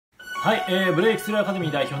はい、ブレイクスルーアカデミ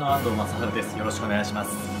ー代表の安藤正治です。よろしくお願いしま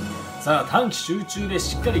す。さあ、短期集中で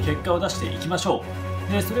しっかり結果を出していきましょ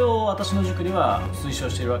う。で、それを私の塾では推奨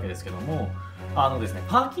しているわけですけども、ですね、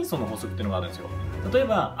パーキンソンの法則っていうのがあるんですよ。例え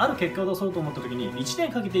ば、ある結果を出そうと思った時に1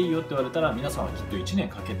年かけていいよって言われたら、皆さんはきっと1年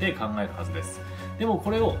かけて考えるはずです。でもこ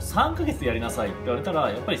れを3ヶ月でやりなさいって言われたら、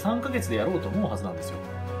やっぱり3ヶ月でやろうと思うはずなんですよ。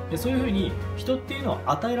で、そういうふうに人っていうの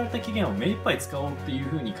は与えられた期限を目いっぱい使おうっていう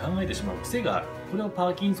ふうに考えてしまう癖がある。これをパ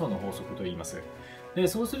ーキンソンの法則と言います。で、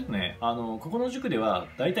そうするとね、ここの塾では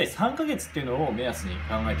だいたい3ヶ月っていうのを目安に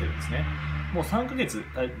考えてるんですね。もう3ヶ月、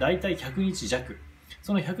だいたい100日弱。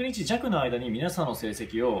その100日弱の間に皆さんの成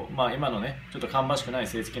績を、今のね、ちょっと芳しくない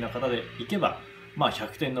成績の方でいけば、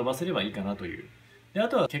100点伸ばせればいいかなという。で、あ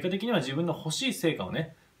とは結果的には自分の欲しい成果を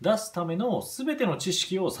ね、出すための全ての知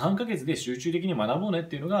識を3ヶ月で集中的に学ぼうねっ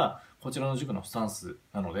ていうのがこちらの塾のスタンス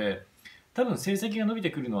なので、多分成績が伸びて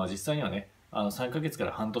くるのは実際にはね、3ヶ月か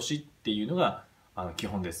ら半年っていうのが基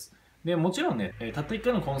本です。で、もちろんね、たった1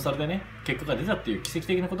回のコンサルでね、結果が出たっていう奇跡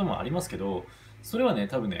的なこともありますけど、それはね、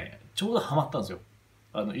多分ね、ちょうどハマったんですよ。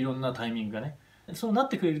いろんなタイミングがね。そうなっ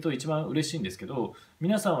てくれると一番嬉しいんですけど、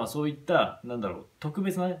皆さんはそういった、特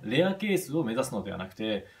別なレアケースを目指すのではなく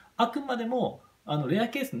て、あくまでもレア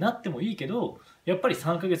ケースになってもいいけど、やっぱり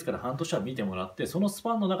3ヶ月から半年は見てもらって、そのス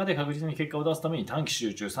パンの中で確実に結果を出すために短期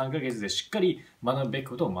集中3ヶ月でしっかり学ぶべき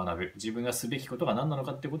ことを学ぶ。自分がすべきことが何なの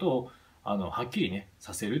かっていうことを、はっきりね、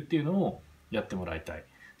させるっていうのをやってもらいたい。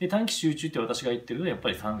で、短期集中って私が言ってるのはやっぱ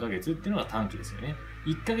り3ヶ月っていうのが短期ですよね。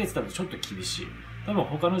1ヶ月だとちょっと厳しい。多分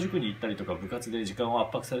他の塾に行ったりとか部活で時間を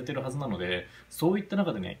圧迫されてるはずなので、そういった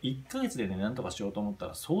中でね、1ヶ月でね、なんとかしようと思った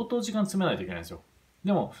ら相当時間詰めないといけないんですよ。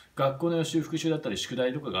でも学校の予習復習だったり宿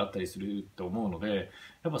題とかがあったりすると思うので、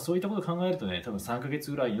やっぱそういったことを考えるとね、多分3ヶ月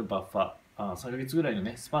ぐらいのバッファー、3ヶ月ぐらいの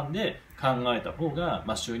ね、スパンで考えた方が、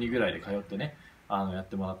週2ぐらいで通ってね、やっ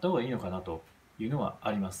てもらった方がいいのかなというのは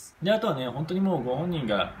あります。で、あとはね、本当にもうご本人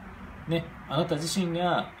がね、あなた自身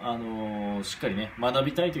が、しっかりね、学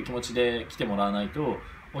びたいという気持ちで来てもらわないと、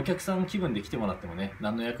お客さん気分で来てもらってもね、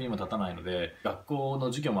何の役にも立たないので、学校の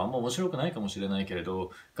授業もあんま面白くないかもしれないけれど、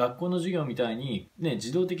学校の授業みたいに、ね、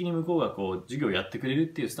自動的に向こうがこう、授業やってくれるっ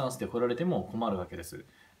ていうスタンスで来られても困るわけです。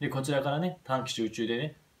で、こちらからね、短期集中で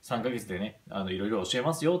ね、3ヶ月でね、いろいろ教え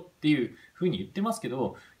ますよっていうふうに言ってますけ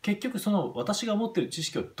ど、結局その私が持ってる知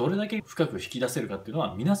識をどれだけ深く引き出せるかっていうの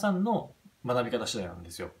は皆さんの学び方次第なんで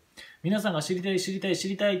すよ。皆さんが知りたい知りたい知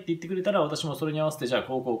りたいって言ってくれたら、私もそれに合わせてじゃあ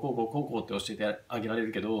こうこうこうこうこうこうって教えてあげられ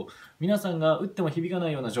るけど、皆さんが打っても響かな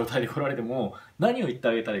いような状態で来られても何を言って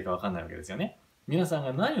あげたらいいか分かんないわけですよね。皆さん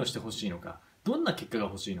が何をしてほしいのか、どんな結果が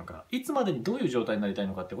欲しいのか、いつまでにどういう状態になりたい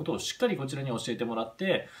のかってことをしっかりこちらに教えてもらっ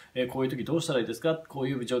て、こういう時どうしたらいいですか、こう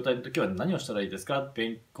いう状態の時は何をしたらいいですか、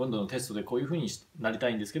今度のテストでこういうふうになりた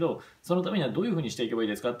いんですけど、そのためにはどういうふうにしていけばいい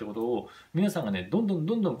ですかってことを皆さんがね、どんど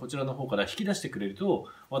んこちらの方から引き出してくれると、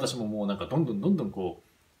私ももうなんかどんどんこ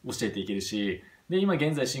う教えていけるし、で、今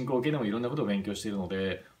現在進行形でもいろんなことを勉強しているの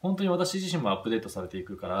で、本当に私自身もアップデートされてい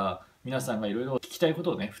くから、皆さんがいろいろ聞きたいこ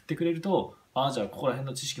とをね、振ってくれると、じゃあここら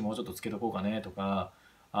辺の知識もうちょっとつけとこうかねとか、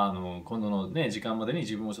今度のね、時間までに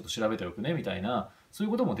自分もちょっと調べておくねみたいな、そうい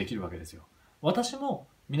うこともできるわけですよ。私も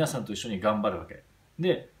皆さんと一緒に頑張るわけ。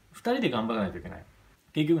で、2人で頑張らないといけない。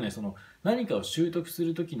結局ね、その何かを習得す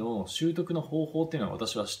る時の習得の方法っていうのは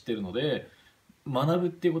私は知ってるので、学ぶっ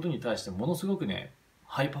ていうことに対してものすごくね、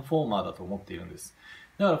ハイパフォーマーだと思っているんです。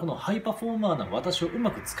だからこのハイパフォーマーな私をう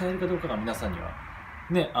まく使えるかどうかが皆さんには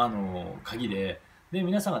ね、鍵で、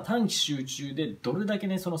皆さんが短期集中でどれだけ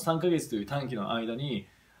ね、その3ヶ月という短期の間に、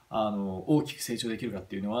大きく成長できるかっ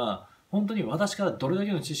ていうのは、本当に私からどれだ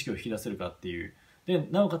けの知識を引き出せるかっていう。で、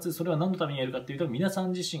なおかつそれは何のためにやるかっていうと、皆さ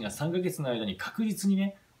ん自身が3ヶ月の間に確実に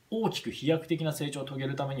ね、大きく飛躍的な成長を遂げ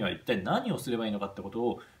るためには一体何をすればいいのかってこと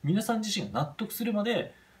を皆さん自身が納得するま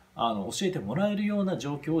で教えてもらえるような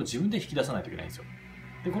状況を自分で引き出さないといけないんですよ。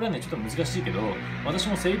で、これはね、ちょっと難しいけど、私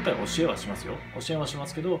も精一杯教えはしますよ。教えはしま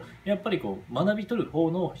すけど、やっぱりこう、学び取る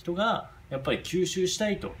方の人が、やっぱり吸収した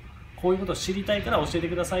いと、こういうことを知りたいから教えて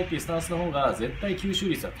くださいっていうスタンスの方が、絶対吸収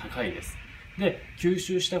率は高いです。で、吸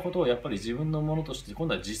収したことをやっぱり自分のものとして、今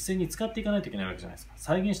度は実践に使っていかないといけないわけじゃないですか。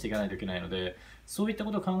再現していかないといけないので、そういった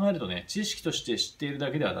ことを考えるとね、知識として知っている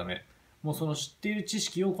だけではダメ。もうその知っている知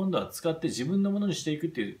識を今度は使って自分のものにしていくっ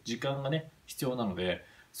ていう時間がね、必要なので、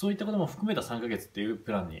そういったことも含めた3ヶ月っていう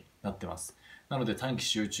プランになってます。なので短期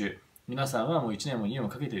集中。皆さんはもう1年も2年も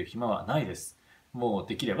かけている暇はないです。もう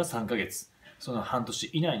できれば3ヶ月。その半年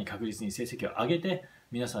以内に確実に成績を上げて、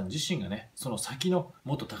皆さん自身がね、その先の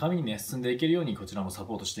もっと高みにね、進んでいけるようにこちらもサ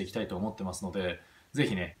ポートしていきたいと思ってますので、ぜ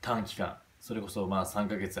ひね、短期間、それこそ3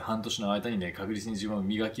ヶ月、半年の間にね、確実に自分を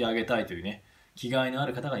磨き上げたいというね、気概のあ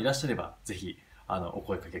る方がいらっしゃれば、ぜひお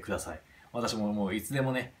声かけください。私ももういつで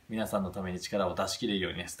もね、皆さんのために力を出し切れるよ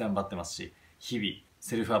うにね、スタンバってますし、日々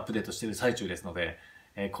セルフアップデートしている最中ですので、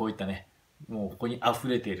こういったね、もうここに溢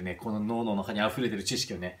れているね、この脳の中に溢れている知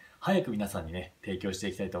識をね、早く皆さんにね、提供して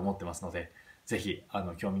いきたいと思ってますので、ぜひ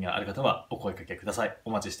興味がある方はお声かけください。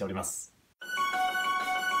お待ちしております。